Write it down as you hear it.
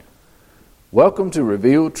Welcome to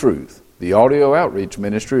Revealed Truth, the audio outreach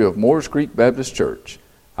ministry of Moores Creek Baptist Church.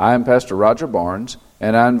 I am Pastor Roger Barnes,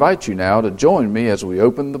 and I invite you now to join me as we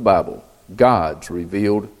open the Bible, God's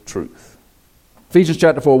Revealed Truth. Ephesians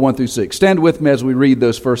chapter 4, 1 through 6. Stand with me as we read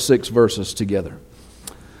those first 6 verses together.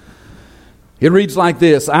 It reads like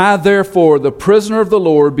this: I, therefore, the prisoner of the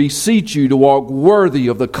Lord, beseech you to walk worthy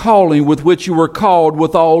of the calling with which you were called,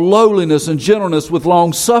 with all lowliness and gentleness, with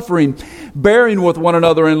long suffering, bearing with one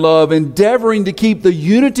another in love, endeavoring to keep the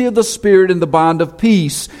unity of the Spirit in the bond of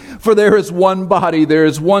peace. For there is one body, there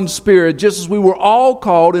is one Spirit, just as we were all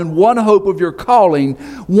called in one hope of your calling,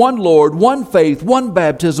 one Lord, one faith, one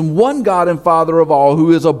baptism, one God and Father of all,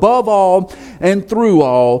 who is above all and through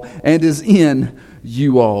all and is in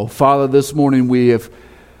you all. Father, this morning we have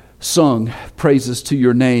sung praises to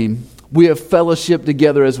your name. We have fellowshiped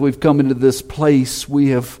together as we've come into this place. We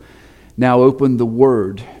have now opened the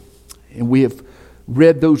Word, and we have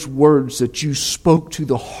read those words that you spoke to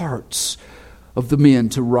the hearts of the men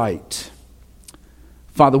to write.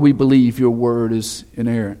 Father, we believe your Word is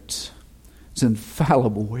inerrant. It's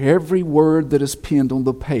infallible. Every word that is penned on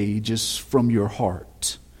the page is from your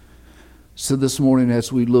heart. So this morning,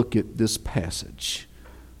 as we look at this passage,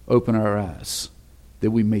 open our eyes that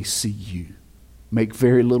we may see you. Make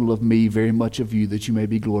very little of me, very much of you, that you may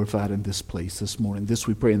be glorified in this place this morning. This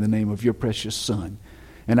we pray in the name of your precious Son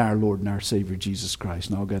and our Lord and our Savior, Jesus Christ.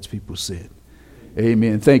 And all God's people said,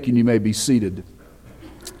 amen. Thank you, and you may be seated.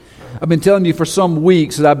 I've been telling you for some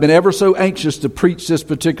weeks that I've been ever so anxious to preach this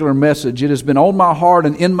particular message. It has been on my heart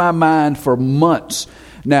and in my mind for months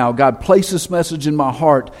now. God placed this message in my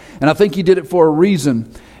heart, and I think He did it for a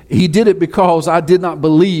reason. He did it because I did not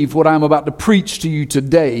believe what I'm about to preach to you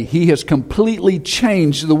today. He has completely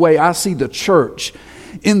changed the way I see the church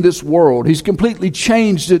in this world. He's completely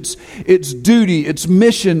changed its duty, its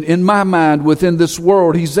mission in my mind within this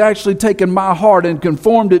world. He's actually taken my heart and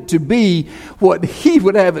conformed it to be what He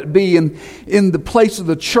would have it be in the place of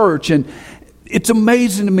the church. And it's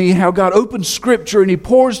amazing to me how God opens Scripture and He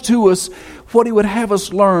pours to us what He would have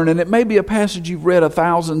us learn. And it may be a passage you've read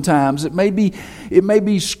 1,000 times. It may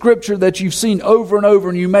be Scripture that you've seen over and over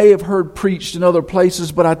and you may have heard preached in other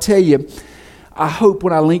places. But I tell you, I hope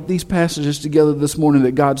when I link these passages together this morning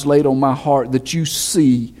that God's laid on my heart that you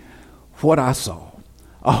see what I saw.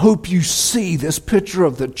 I hope you see this picture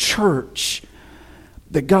of the church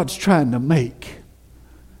that God's trying to make.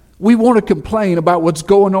 We want to complain about what's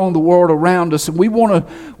going on in the world around us, and we want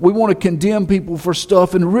to condemn people for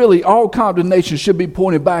stuff, and really all condemnation should be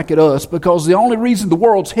pointed back at us, because the only reason the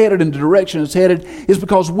world's headed in the direction it's headed is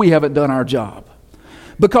because we haven't done our job.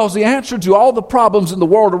 Because the answer to all the problems in the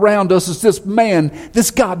world around us is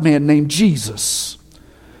this God-man named Jesus.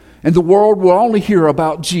 And the world will only hear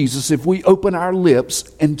about Jesus if we open our lips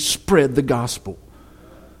and spread the gospel.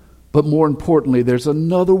 But more importantly, there's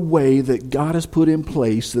another way that God has put in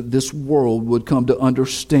place that this world would come to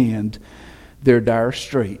understand their dire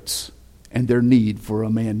straits and their need for a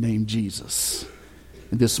man named Jesus.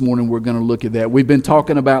 And this morning we're going to look at that. We've been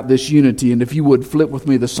talking about this unity, and if you would flip with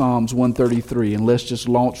me to Psalms 133, and let's just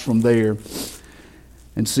launch from there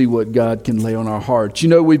and see what God can lay on our hearts. You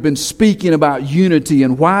know, we've been speaking about unity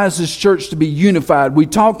and why is this church to be unified. We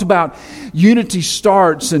talked about unity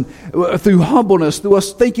starts and through humbleness, through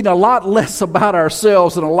us thinking a lot less about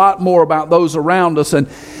ourselves and a lot more about those around us. And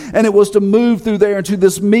it was to move through there into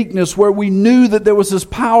this meekness where we knew that there was this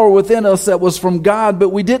power within us that was from God, but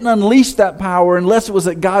we didn't unleash that power unless it was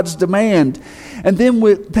at God's demand. And then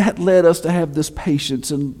that led us to have this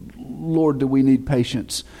patience. And Lord, do we need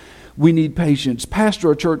patience? We need patience.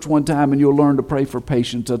 Pastor a church one time and you'll learn to pray for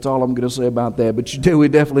patience. That's all I'm going to say about that. But we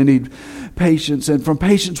definitely need patience. And from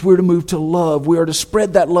patience we're to move to love. We are to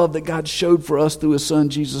spread that love that God showed for us through His Son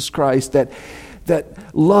Jesus Christ. That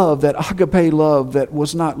love, that agape love that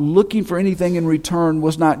was not looking for anything in return,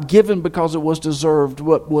 was not given because it was deserved,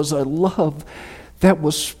 but was a love that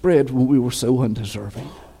was spread when we were so undeserving.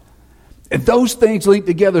 And those things linked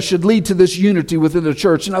together should lead to this unity within the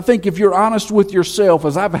church. And I think if you're honest with yourself,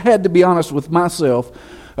 as I've had to be honest with myself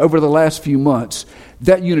over the last few months,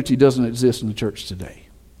 that unity doesn't exist in the church today.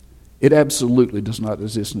 It absolutely does not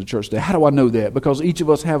exist in the church today. How do I know that? Because each of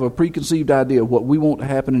us have a preconceived idea of what we want to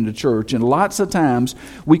happen in the church. And lots of times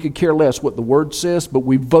we could care less what the Word says, but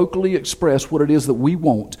we vocally express what it is that we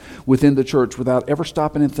want within the church without ever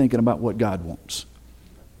stopping and thinking about what God wants.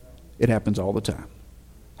 It happens all the time.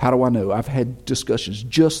 How do I know? I've had discussions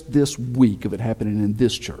just this week of it happening in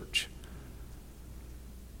this church.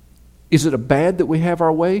 Is it a bad that we have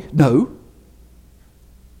our way? No.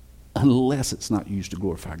 Unless it's not used to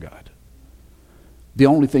glorify God. The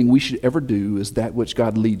only thing we should ever do is that which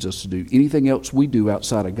God leads us to do. Anything else we do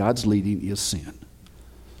outside of God's leading is sin.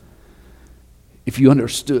 If you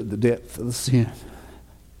understood the depth of the sin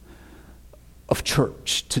of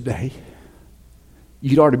church today,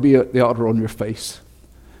 you'd already be at the altar on your face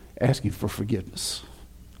asking for forgiveness.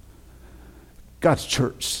 God's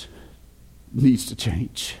church needs to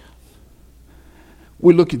change.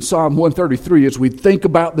 We look in Psalm 133 as we think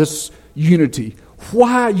about this unity.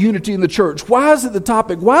 Why unity in the church? Why is it the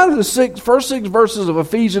topic? Why do the first six verses of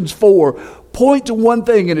Ephesians 4 point to one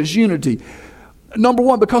thing, and it's unity? Number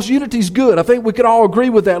one, because unity is good. I think we could all agree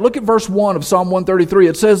with that. Look at verse 1 of Psalm 133.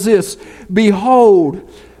 It says this, "Behold,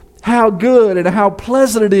 how good and how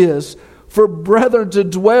pleasant it is for brethren to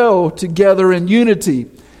dwell together in unity.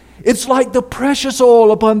 It's like the precious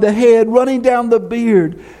oil upon the head running down the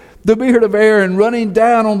beard of Aaron running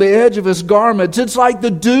down on the edge of his garments. It's like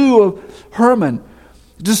the dew of Hermon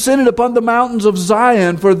descended upon the mountains of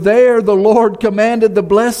Zion, for there the Lord commanded the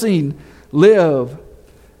blessing, live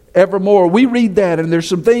evermore." We read that, and there's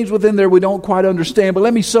some things within there we don't quite understand, but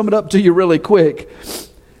let me sum it up to you really quick.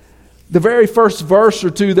 The very first verse or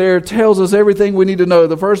two there tells us everything we need to know.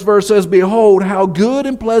 The first verse says, "Behold, how good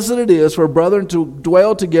and pleasant it is for brethren to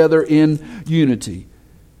dwell together in unity."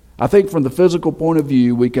 I think from the physical point of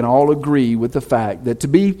view, we can all agree with the fact that to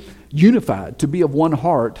be unified, to be of one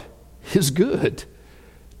heart, is good.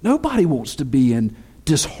 Nobody wants to be in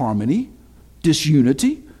disharmony,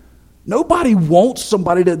 disunity. Nobody wants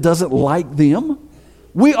somebody that doesn't like them.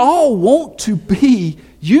 We all want to be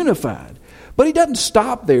unified. But he doesn't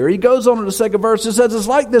stop there. He goes on in the second verse. It says, "It's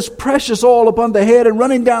like this precious oil upon the head and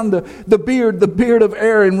running down the beard of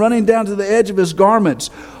Aaron, running down to the edge of his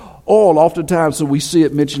garments." Oil, oftentimes, so we see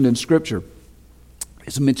it mentioned in Scripture,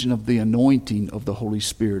 it's a mention of the anointing of the Holy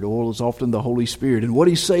Spirit. Oil is often the Holy Spirit. And what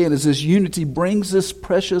he's saying is this unity brings this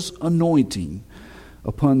precious anointing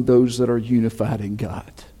upon those that are unified in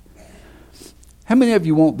God. How many of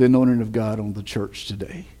you want the anointing of God on the church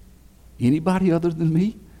today? Anybody other than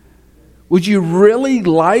me? Would you really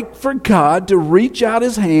like for God to reach out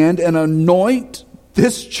his hand and anoint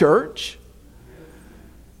this church?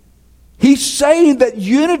 He's saying that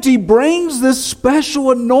unity brings this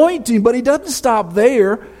special anointing, but he doesn't stop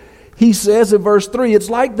there. He says in verse 3, it's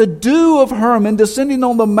like the dew of Hermon descending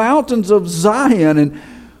on the mountains of Zion. And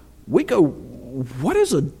we go, what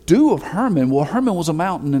is a dew of Hermon? Well, Hermon was a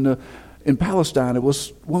mountain in Palestine. It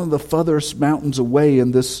was one of the furthest mountains away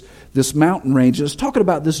in this mountain range. It's talking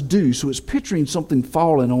about this dew, so it's picturing something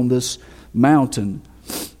falling on this mountain.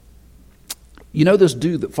 You know, this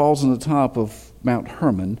dew that falls on the top of Mount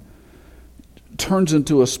Hermon turns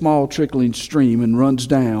into a small trickling stream and runs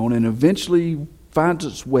down and eventually finds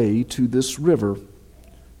its way to this river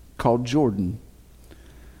called Jordan.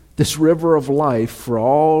 This river of life for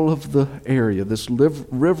all of the area, this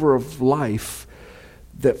river of life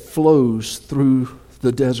that flows through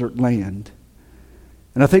the desert land.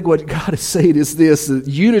 And I think what God is saying is this, that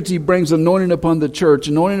unity brings anointing upon the church.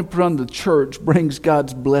 Anointing upon the church brings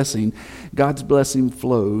God's blessing. God's blessing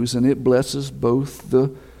flows, and it blesses both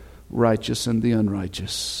the righteous and the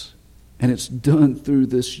unrighteous. And it's done through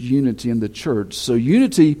this unity in the church. So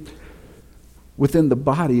unity within the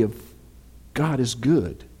body of God is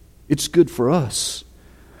good. It's good for us.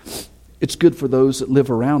 It's good for those that live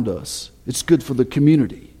around us. It's good for the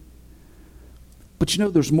community. But you know,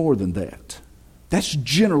 there's more than that. That's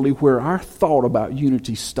generally where our thought about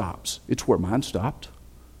unity stops. It's where mine stopped.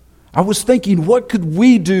 I was thinking, what could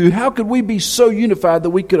we do? How could we be so unified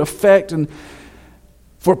that we could affect and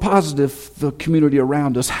for positive the community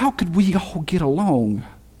around us? How could we all get along?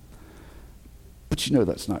 But you know,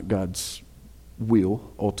 that's not God's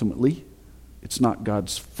will ultimately. It's not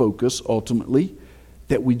God's focus ultimately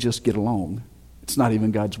that we just get along. It's not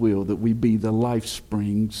even God's will that we be the life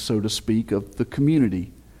spring, so to speak, of the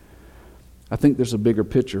community. I think there's a bigger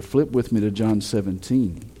picture. Flip with me to John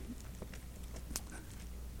 17.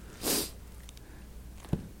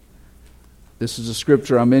 This is a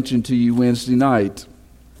scripture I mentioned to you Wednesday night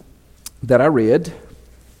that I read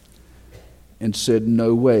and said,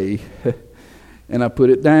 no way. And I put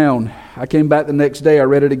it down. I came back the next day, I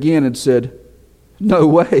read it again and said, no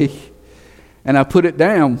way. And I put it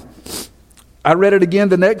down. I read it again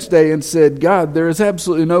the next day and said, God, there is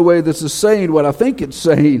absolutely no way this is saying what I think it's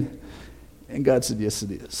saying. And God said, yes,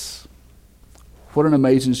 it is. What an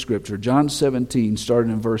amazing scripture. John 17,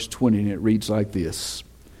 starting in verse 20, and it reads like this.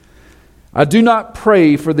 I do not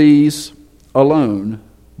pray for these alone,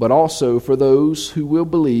 but also for those who will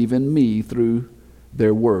believe in me through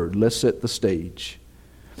their word. Let's set the stage.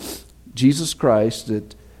 Jesus Christ,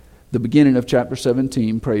 at the beginning of chapter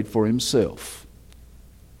 17, prayed for himself.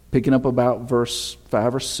 Picking up about verse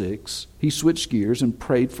 5 or 6, he switched gears and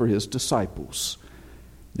prayed for his disciples.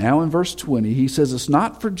 Now in verse 20, he says, it's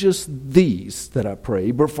not for just these that I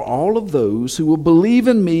pray, but for all of those who will believe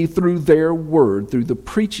in me through their word, through the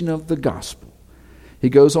preaching of the gospel. He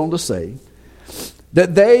goes on to say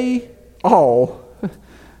that they all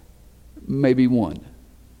may be one.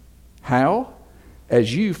 How?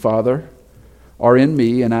 As you, Father, are in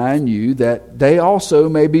me and I in you, that they also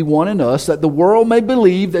may be one in us, that the world may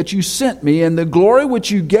believe that you sent me, and the glory which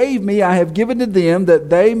you gave me I have given to them, that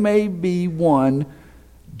they may be one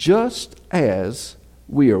just as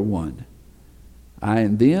we are one. I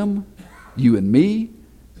and them, you and me,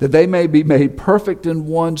 that they may be made perfect in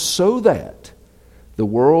one, so that the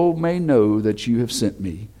world may know that you have sent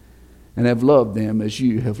me and have loved them as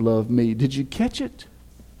you have loved me. Did you catch it?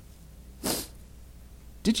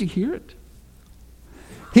 Did you hear it?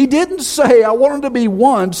 He didn't say, I want them to be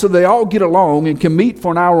one so they all get along and can meet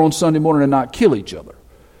for an hour on Sunday morning and not kill each other.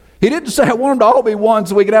 He didn't say, I want them to all be one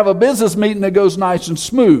so we can have a business meeting that goes nice and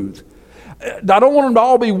smooth. I don't want them to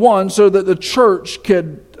all be one so that the church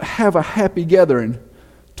could have a happy gathering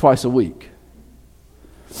twice a week.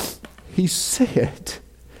 He said,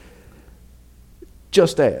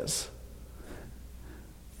 just as.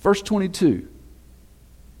 Verse 22,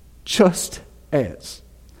 just as.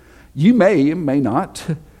 You may and may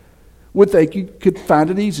not would think you could find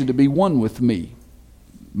it easy to be one with me.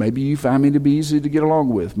 Maybe you find me to be easy to get along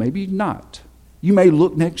with. Maybe not. You may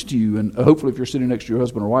look next to you, and hopefully if you're sitting next to your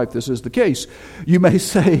husband or wife, this is the case. You may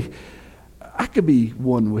say, I could be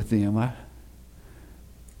one with them.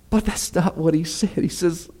 But that's not what he said. He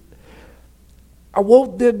says, I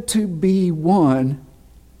want them to be one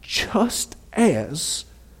just as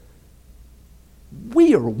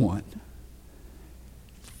we are one.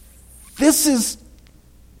 This is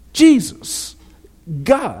Jesus,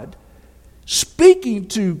 God, speaking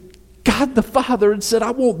to God the Father and said,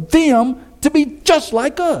 I want them to be just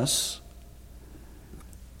like us.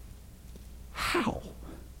 How?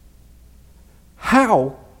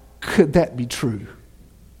 How could that be true?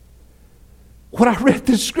 When I read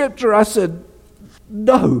this scripture, I said,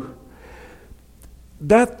 no.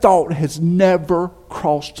 That thought has never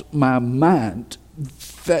crossed my mind,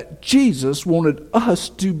 that Jesus wanted us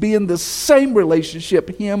to be in the same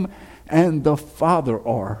relationship Him and the Father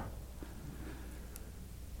are.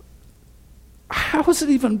 How is it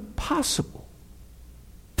even possible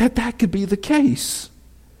that that could be the case?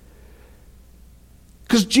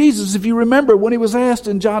 Because Jesus, if you remember, when He was asked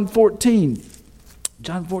in John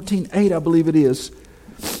 14:8, I believe it is.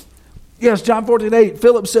 Yes, John 14:8,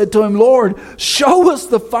 Philip said to Him, Lord, show us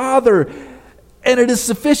the Father, and it is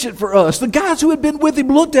sufficient for us. The guys who had been with Him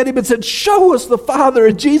looked at Him and said, show us the Father.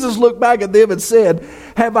 And Jesus looked back at them and said,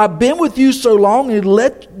 have I been with you so long, and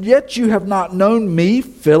yet you have not known me,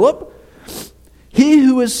 Philip? He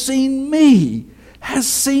who has seen me has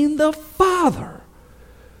seen the Father.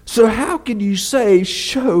 So how can you say,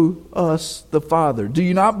 show us the Father? Do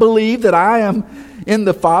you not believe that I am in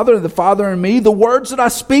the Father and the Father in me? The words that I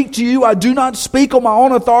speak to you, I do not speak on my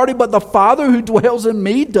own authority, but the Father who dwells in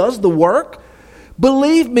me does the work.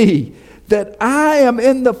 Believe me that I am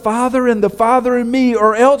in the Father and the Father in me,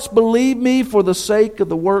 or else believe me for the sake of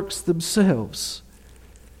the works themselves.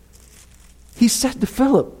 He said to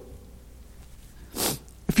Philip,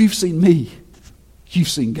 if you've seen me, you've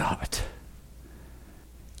seen God.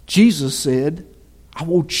 Jesus said, I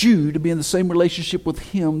want you to be in the same relationship with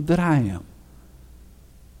Him that I am.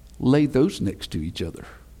 Lay those next to each other.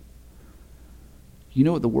 You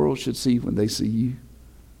know what the world should see when they see you?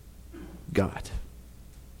 God.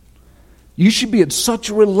 You should be in such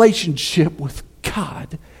a relationship with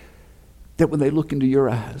God that when they look into your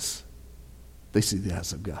eyes, they see the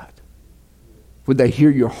eyes of God. When they hear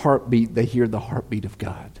your heartbeat, they hear the heartbeat of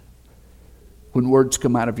God. When words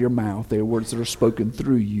come out of your mouth, they are words that are spoken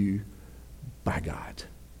through you by God.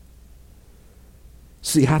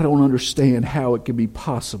 See, I don't understand how it could be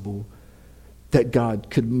possible that God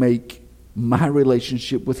could make my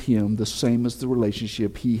relationship with Him the same as the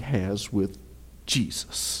relationship He has with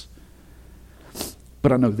Jesus.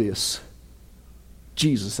 But I know this.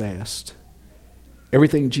 Jesus asked.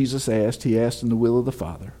 Everything Jesus asked, He asked in the will of the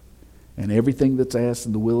Father. And everything that's asked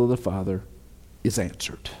in the will of the Father is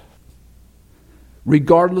answered.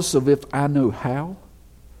 Regardless of if I know how,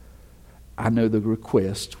 I know the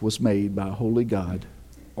request was made by a holy God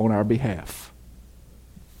on our behalf.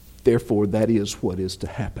 Therefore, that is what is to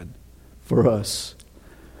happen for us.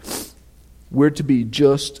 We're to be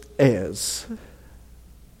just as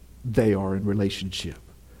they are in relationship.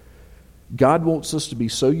 God wants us to be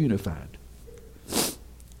so unified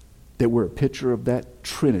that we're a picture of that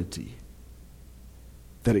Trinity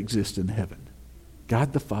that exist in heaven.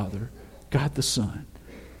 God the Father, God the Son,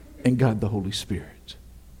 and God the Holy Spirit.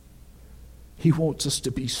 He wants us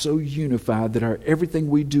to be so unified that everything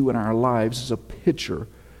we do in our lives is a picture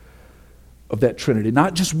of that Trinity.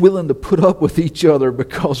 Not just willing to put up with each other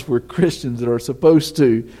because we're Christians that are supposed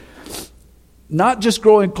to. Not just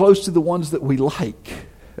growing close to the ones that we like.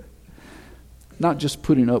 Not just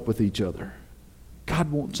putting up with each other.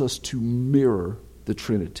 God wants us to mirror the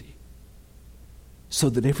Trinity so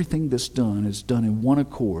that everything that's done is done in one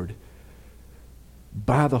accord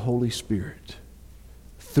by the Holy Spirit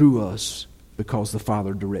through us, because the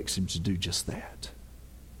Father directs Him to do just that.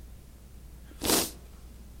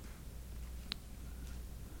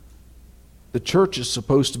 The church is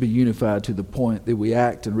supposed to be unified to the point that we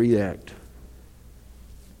act and react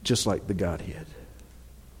just like the Godhead.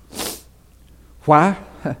 Why?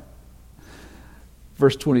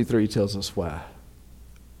 Verse 23 tells us why.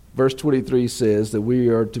 Verse 23 says that we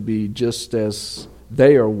are to be just as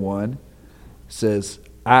they are one. It says,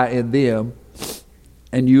 I and them,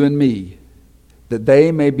 and you and me, that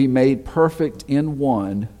they may be made perfect in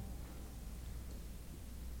one,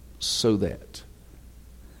 so that.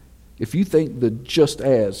 If you think the just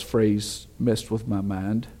as phrase messed with my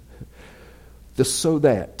mind, the so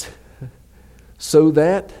that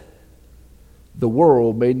the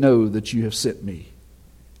world may know that you have sent me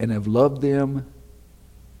and have loved them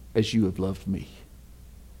as you have loved me.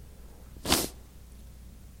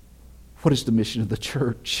 What is the mission of the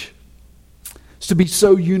church? It's to be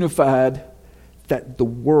so unified that the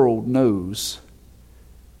world knows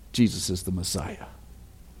Jesus is the Messiah.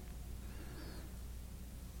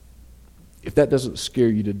 If that doesn't scare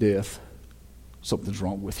you to death, something's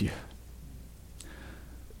wrong with you.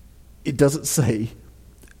 It doesn't say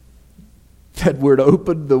that we're to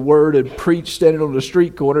open the Word and preach standing on the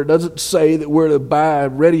street corner. It doesn't say that we're to buy a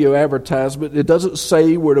radio advertisement. It doesn't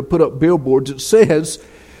say we're to put up billboards. It says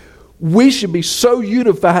we should be so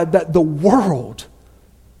unified that the world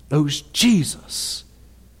knows Jesus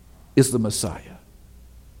is the Messiah.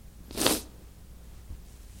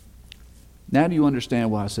 Now do you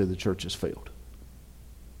understand why I say the church has failed?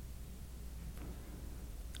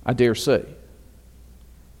 I dare say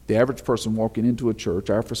the average person walking into a church,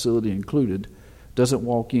 our facility included, doesn't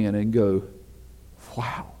walk in and go,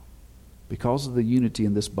 wow, because of the unity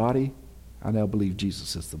in this body, I now believe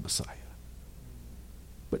Jesus is the Messiah.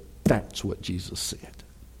 But that's what Jesus said.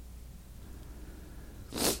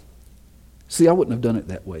 See, I wouldn't have done it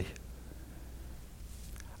that way.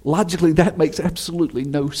 Logically, that makes absolutely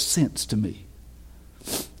no sense to me.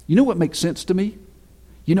 You know what makes sense to me?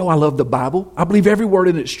 You know I love the Bible. I believe every word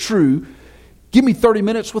in it's true. Give me 30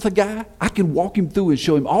 minutes with a guy, I can walk him through and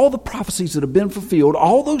show him all the prophecies that have been fulfilled,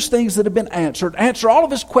 all those things that have been answered, answer all of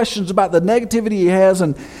his questions about the negativity he has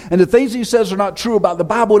and the things he says are not true about the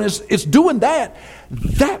Bible. And it's doing that.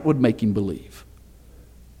 That would make him believe.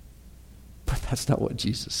 But that's not what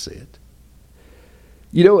Jesus said.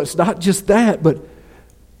 You know, it's not just that, but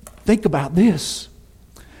think about this.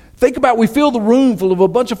 Think about, we fill the room full of a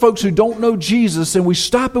bunch of folks who don't know Jesus, and we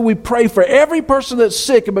stop and we pray for every person that's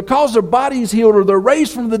sick, and because their body is healed or they're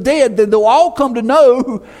raised from the dead, then they'll all come to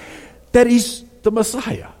know that He's the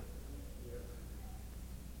Messiah.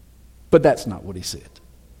 But that's not what He said.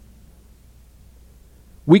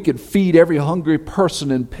 We could feed every hungry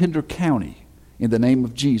person in Pender County in the name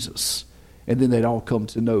of Jesus, and then they'd all come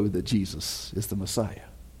to know that Jesus is the Messiah.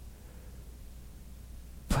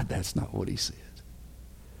 But that's not what He said.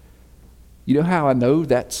 You know how I know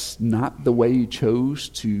that's not the way He chose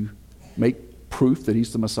to make proof that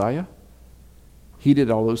He's the Messiah? He did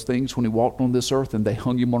all those things when He walked on this earth, and they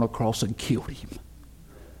hung Him on a cross and killed Him.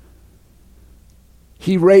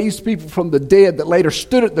 He raised people from the dead that later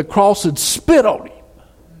stood at the cross and spit on Him.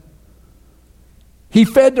 He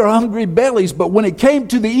fed their hungry bellies, but when it came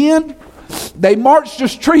to the end, they marched the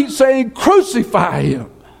streets saying, "Crucify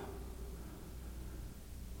Him."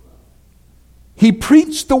 He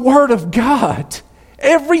preached the Word of God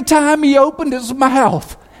every time He opened His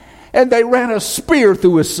mouth, and they ran a spear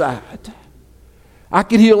through His side. I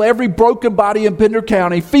could heal every broken body in Pender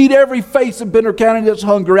County, feed every face in Pender County that's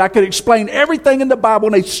hungry. I could explain everything in the Bible,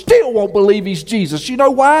 and they still won't believe He's Jesus. You know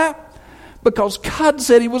why? Because God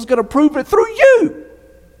said He was going to prove it through you.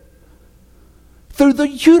 Through the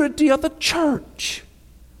unity of the church.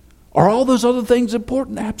 Are all those other things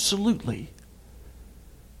important? Absolutely.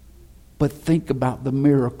 But think about the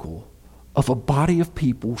miracle of a body of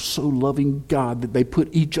people so loving God that they put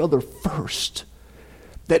each other first.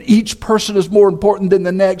 That each person is more important than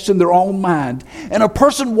the next in their own mind. And a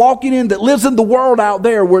person walking in that lives in the world out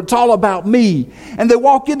there where it's all about me. And they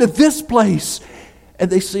walk into this place and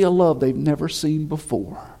they see a love they've never seen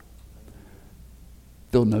before,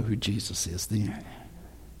 they'll know who Jesus is then.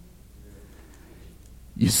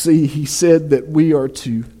 You see, he said that we are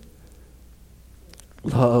to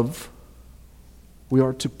love, we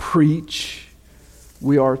are to preach,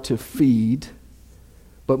 we are to feed,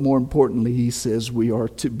 but more importantly, he says we are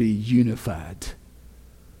to be unified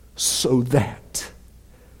so that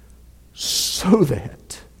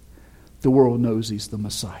the world knows he's the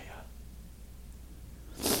Messiah.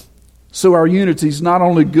 So our unity is not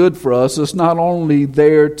only good for us, it's not only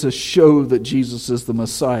there to show that Jesus is the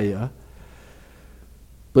Messiah,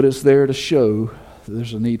 but it's there to show that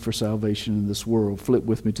there's a need for salvation in this world. Flip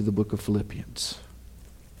with me to the book of Philippians.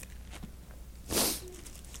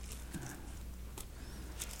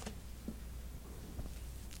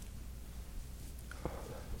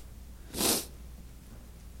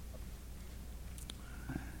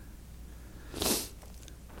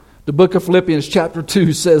 The book of Philippians chapter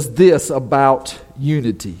 2 says this about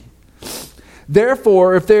unity.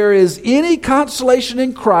 Therefore, if there is any consolation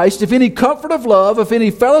in Christ, if any comfort of love, if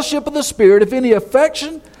any fellowship of the Spirit, if any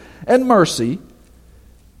affection and mercy,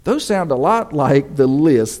 those sound a lot like the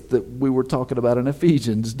list that we were talking about in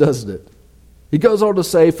Ephesians, doesn't it? He goes on to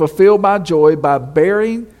say, fulfill my joy by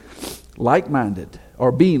being like-minded,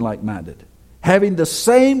 having the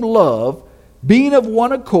same love, being of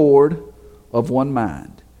one accord, of one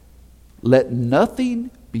mind. Let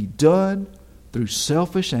nothing be done through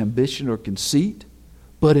selfish ambition or conceit,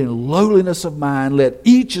 but in lowliness of mind, let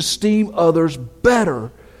each esteem others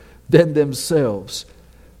better than themselves.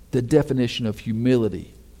 The definition of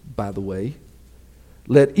humility, by the way.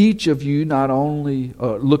 Let each of you not only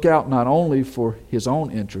look out not only for his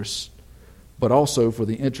own interests, but also for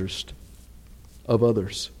the interest of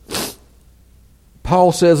others.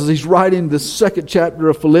 Paul says, as he's writing the second chapter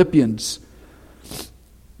of Philippians,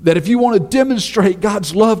 that if you want to demonstrate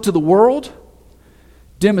God's love to the world,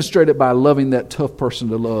 demonstrate it by loving that tough person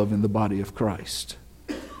to love in the body of Christ.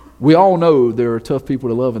 We all know there are tough people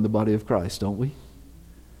to love in the body of Christ, don't we?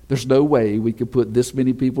 There's no way we could put this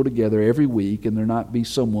many people together every week and there not be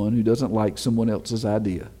someone who doesn't like someone else's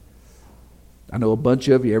idea. I know a bunch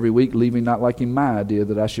of you every week leaving not liking my idea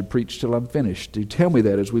that I should preach till I'm finished. You tell me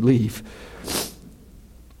that as we leave.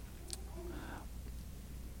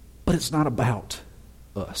 But it's not about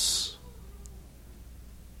us.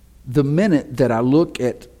 The minute that I look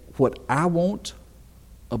at what I want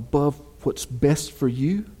above what's best for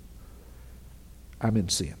you, I'm in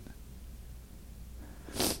sin.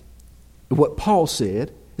 What Paul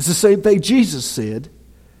said is the same thing Jesus said,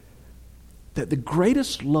 that the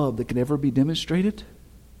greatest love that can ever be demonstrated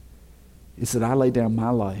is that I lay down my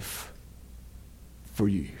life for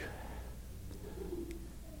you.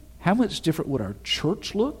 How much different would our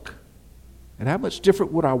church look? And how much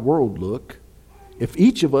different would our world look if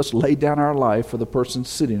each of us laid down our life for the person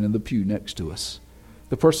sitting in the pew next to us,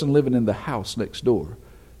 the person living in the house next door,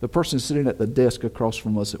 the person sitting at the desk across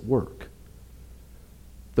from us at work,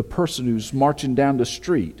 the person who's marching down the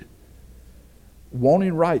street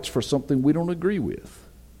wanting rights for something we don't agree with?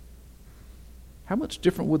 How much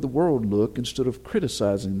different would the world look instead of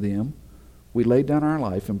criticizing them? We laid down our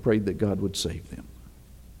life and prayed that God would save them.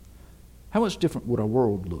 How much different would our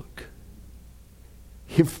world look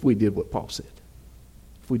if we did what Paul said?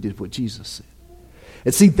 If we did what Jesus said?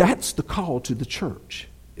 And see, that's the call to the church.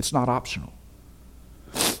 It's not optional.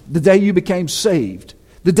 The day you became saved,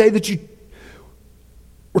 the day that you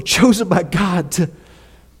were chosen by God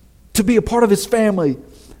to be a part of His family,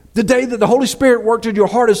 the day that the Holy Spirit worked in your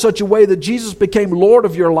heart in such a way that Jesus became Lord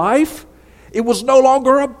of your life, it was no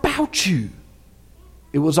longer about you.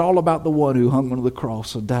 It was all about the one who hung on the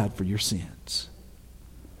cross and died for your sins.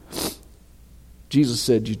 Jesus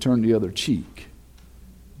said you turn the other cheek.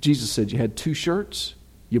 Jesus said you had 2 shirts.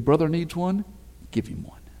 Your brother needs one. Give him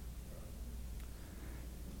one.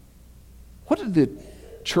 What did the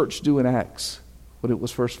church do in Acts when it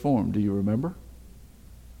was first formed? Do you remember?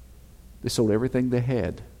 They sold everything they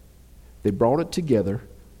had. They brought it together.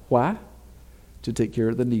 Why? To take care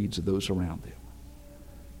of the needs of those around them.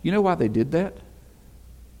 You know why they did that?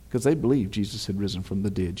 Because they believed Jesus had risen from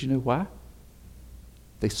the dead. You know why?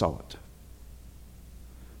 They saw it.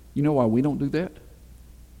 You know why we don't do that?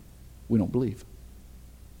 We don't believe.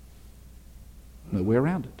 No way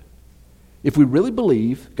around it. If we really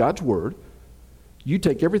believe God's word, you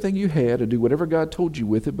take everything you had and do whatever God told you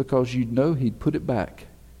with it because you know He'd put it back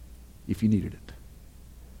if you needed it.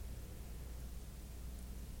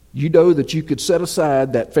 You know that you could set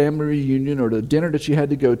aside that family reunion or the dinner that you had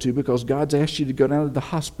to go to because God's asked you to go down to the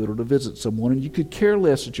hospital to visit someone, and you could care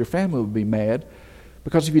less that your family would be mad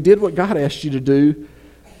because if you did what God asked you to do,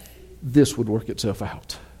 this would work itself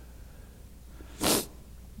out.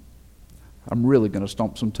 I'm really going to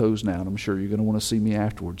stomp some toes now, and I'm sure you're going to want to see me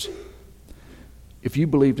afterwards. If you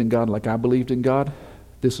believed in God like I believed in God,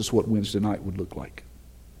 this is what Wednesday night would look like.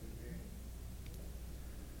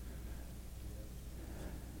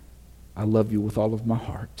 I love you with all of my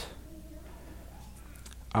heart.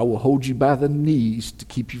 I will hold you by the knees to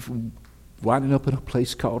keep you from winding up in a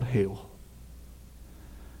place called hell.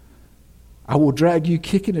 I will drag you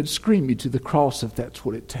kicking and screaming to the cross if that's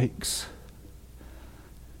what it takes.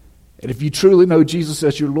 And if you truly know Jesus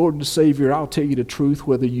as your Lord and Savior, I'll tell you the truth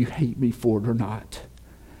whether you hate me for it or not.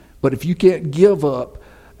 But if you can't give up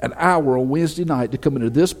an hour on Wednesday night to come into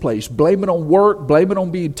this place, blame it on work, blame it on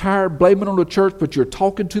being tired, blame it on the church, but you're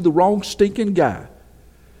talking to the wrong stinking guy.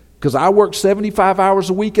 Because I work 75 hours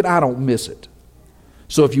a week and I don't miss it.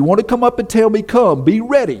 So if you want to come up and tell me, come, be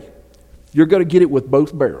ready. You're going to get it with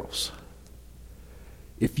both barrels.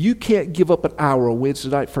 If you can't give up an hour on Wednesday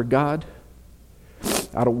night for God,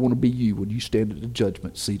 I don't want to be you when you stand at the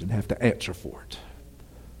judgment seat and have to answer for it.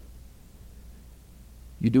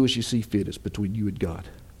 You do as you see fit. It's between you and God.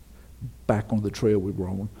 Back on the trail we were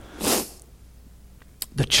on.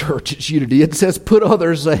 The church is unity. It says put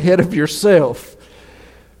others ahead of yourself.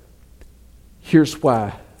 Here's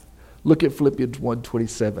why. Look at Philippians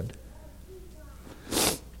 1:27.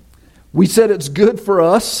 We said it's good for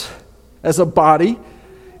us as a body.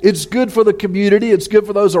 It's good for the community. It's good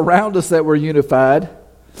for those around us that we're unified.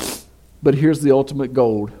 But here's the ultimate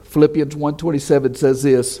goal. Philippians 1:27 says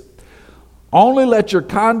this. Only let your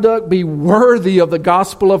conduct be worthy of the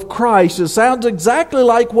gospel of Christ. It sounds exactly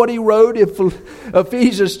like what he wrote in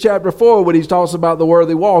Ephesians chapter 4 when he talks about the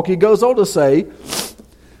worthy walk. He goes on to say,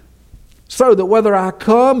 so that whether I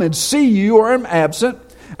come and see you or am absent,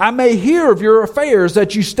 I may hear of your affairs,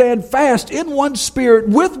 that you stand fast in one spirit,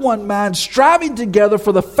 with one mind, striving together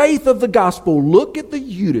for the faith of the gospel. Look at the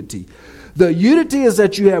unity. The unity is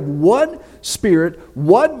that you have one spirit,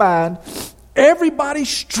 one mind, everybody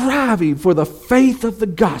striving for the faith of the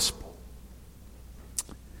gospel.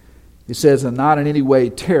 It says, and not in any way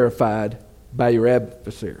terrified by your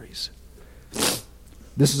adversaries.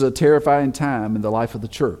 This is a terrifying time in the life of the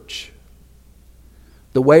church.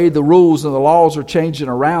 The way the rules and the laws are changing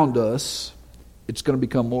around us, it's going to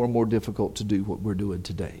become more and more difficult to do what we're doing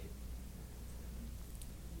today.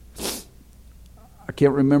 I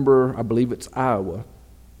can't remember, I believe it's Iowa.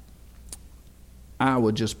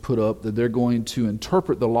 Iowa just put up that they're going to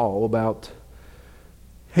interpret the law about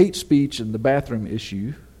hate speech and the bathroom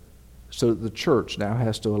issue so that the church now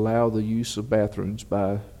has to allow the use of bathrooms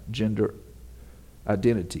by gender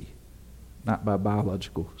identity, not by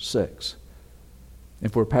biological sex.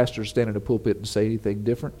 And for a pastor to stand in a pulpit and say anything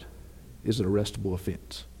different is an arrestable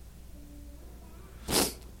offense.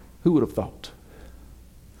 Who would have thought?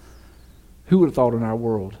 Who would have thought in our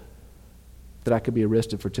world that I could be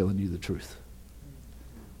arrested for telling you the truth?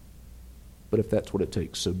 But if that's what it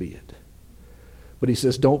takes, so be it. But he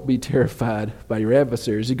says, don't be terrified by your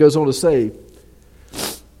adversaries. He goes on to say,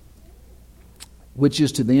 which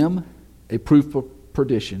is to them a proof of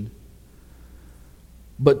perdition,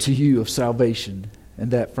 but to you of salvation,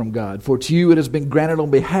 and that from God. For to you it has been granted on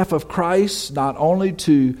behalf of Christ, not only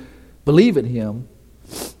to believe in him,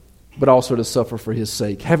 but also to suffer for his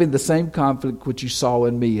sake, having the same conflict which you saw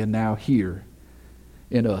in me and now hear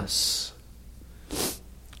in us.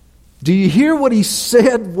 Do you hear what he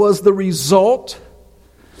said was the result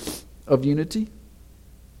of unity?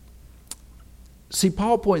 See,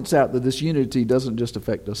 Paul points out that this unity doesn't just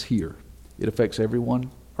affect us here. It affects everyone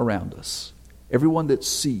around us. Everyone that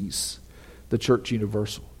sees the church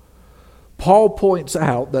universal. Paul points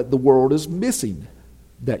out that the world is missing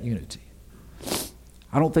that unity.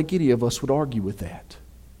 I don't think any of us would argue with that.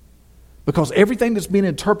 Because everything that's being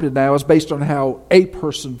interpreted now is based on how a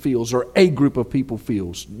person feels or a group of people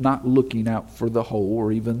feels, not looking out for the whole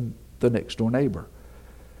or even the next door neighbor.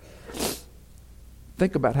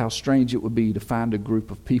 Think about how strange it would be to find a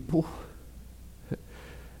group of people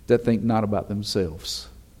that think not about themselves,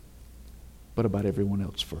 but about everyone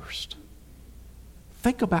else first.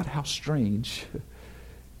 Think about how strange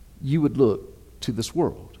you would look to this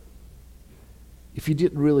world if you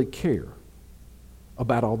didn't really care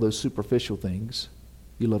about all those superficial things.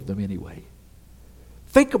 You love them anyway.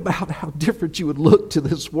 Think about how different you would look to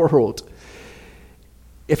this world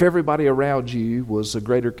if everybody around you was a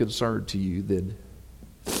greater concern to you than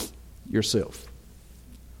yourself.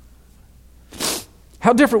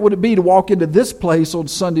 How different would it be to walk into this place on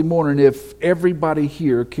Sunday morning if everybody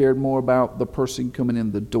here cared more about the person coming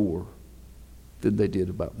in the door than they did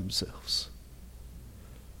about themselves?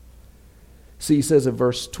 See, he says in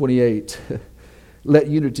verse 28, let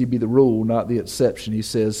unity be the rule, not the exception. He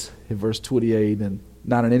says in verse 28, and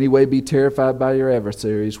not in any way be terrified by your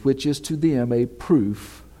adversaries, which is to them a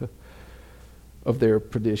proof of their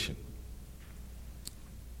perdition.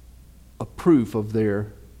 A proof of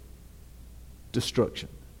their destruction.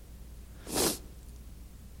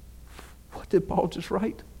 What did Paul just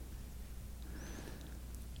write?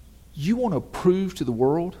 You want to prove to the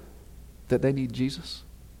world that they need Jesus?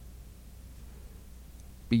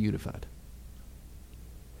 Be unified.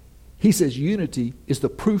 He says unity is the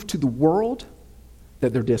proof to the world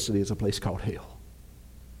that their destiny is a place called hell.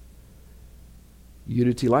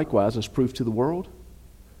 Unity likewise is proof to the world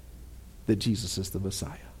that Jesus is the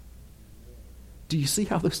Messiah. Do you see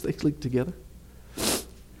how those things link together?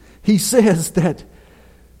 He says that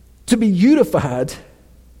to be unified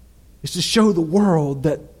is to show the world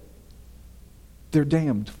that they're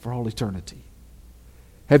damned for all eternity.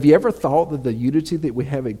 Have you ever thought that the unity that we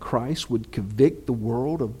have in Christ would convict the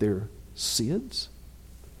world of their sins?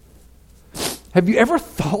 Have you ever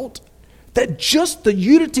thought that just the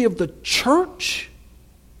unity of the church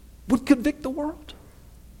would convict the world?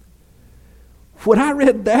 When I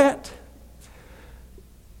read that,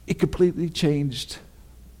 it completely changed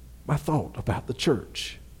my thought about the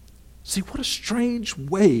church. See, what a strange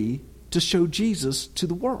way to show Jesus to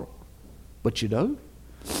the world. But you know,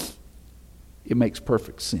 it makes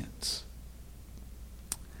perfect sense.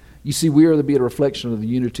 You see, we are to be a reflection of the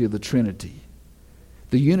unity of the Trinity.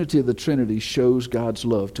 The unity of the Trinity shows God's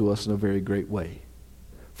love to us in a very great way.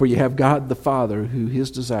 For you have God the Father, who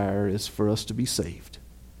his desire is for us to be saved.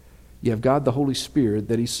 You have God the Holy Spirit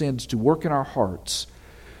that he sends to work in our hearts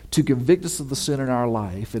to convict us of the sin in our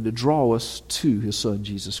life and to draw us to his Son,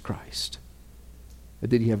 Jesus Christ.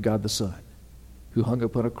 And then you have God the Son, who hung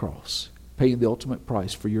upon a cross, paying the ultimate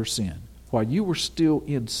price for your sin. While you were still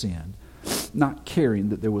in sin, not caring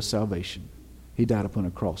that there was salvation, he died upon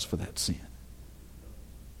a cross for that sin.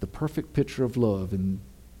 The perfect picture of love in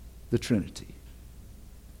the Trinity.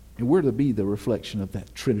 And we're to be the reflection of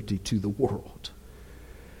that Trinity to the world.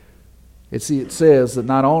 And see, it says that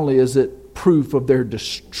not only is it proof of their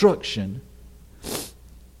destruction,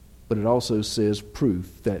 but it also says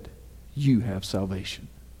proof that you have salvation.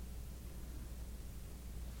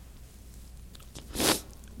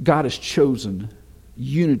 God has chosen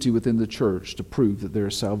unity within the church to prove that there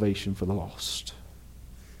is salvation for the lost.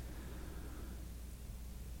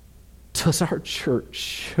 Does our church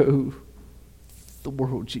show the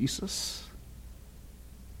world Jesus?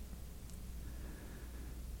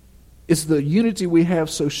 Is the unity we have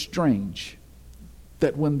so strange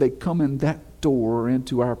that when they come in that door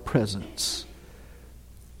into our presence,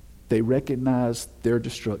 they recognize their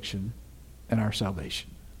destruction and our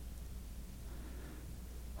salvation?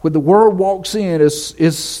 When the world walks in,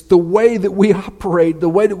 is the way that we operate, the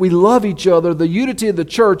way that we love each other, the unity of the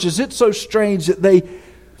church, is it so strange that they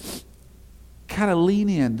kind of lean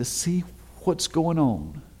in to see what's going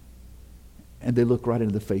on, and they look right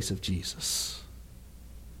into the face of Jesus?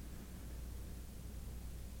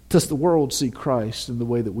 Does the world see Christ in the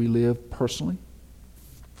way that we live personally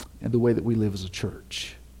and the way that we live as a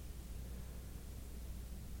church?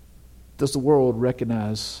 Does the world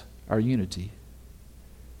recognize our unity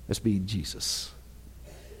as being Jesus?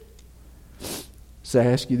 So I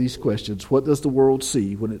ask you these questions. What does the world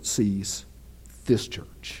see when it sees this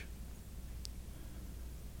church?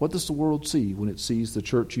 What does the world see when it sees the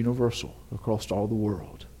church universal across all the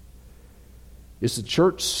world? Is the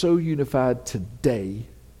church so unified today?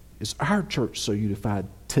 Is our church so unified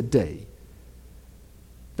today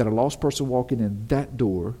that a lost person walking in that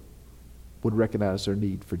door would recognize their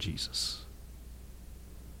need for Jesus?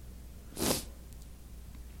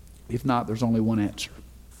 If not, there's only one answer.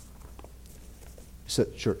 It's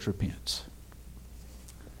that the church repents.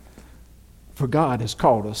 For God has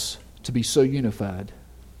called us to be so unified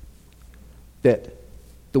that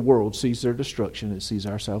the world sees their destruction and sees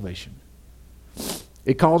our salvation.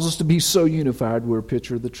 It calls us to be so unified we're a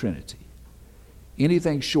picture of the Trinity.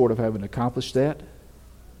 Anything short of having accomplished that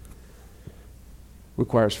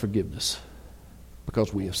requires forgiveness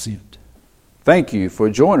because we have sinned. Thank you for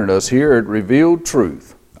joining us here at Revealed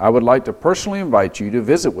Truth. I would like to personally invite you to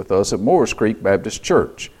visit with us at Morris Creek Baptist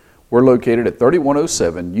Church. We're located at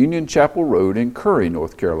 3107 Union Chapel Road in Curry,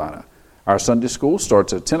 North Carolina. Our Sunday school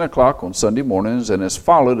starts at 10 o'clock on Sunday mornings and is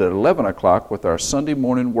followed at 11 o'clock with our Sunday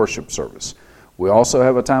morning worship service. We also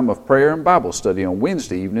have a time of prayer and Bible study on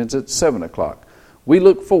Wednesday evenings at 7 o'clock. We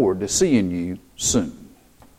look forward to seeing you soon.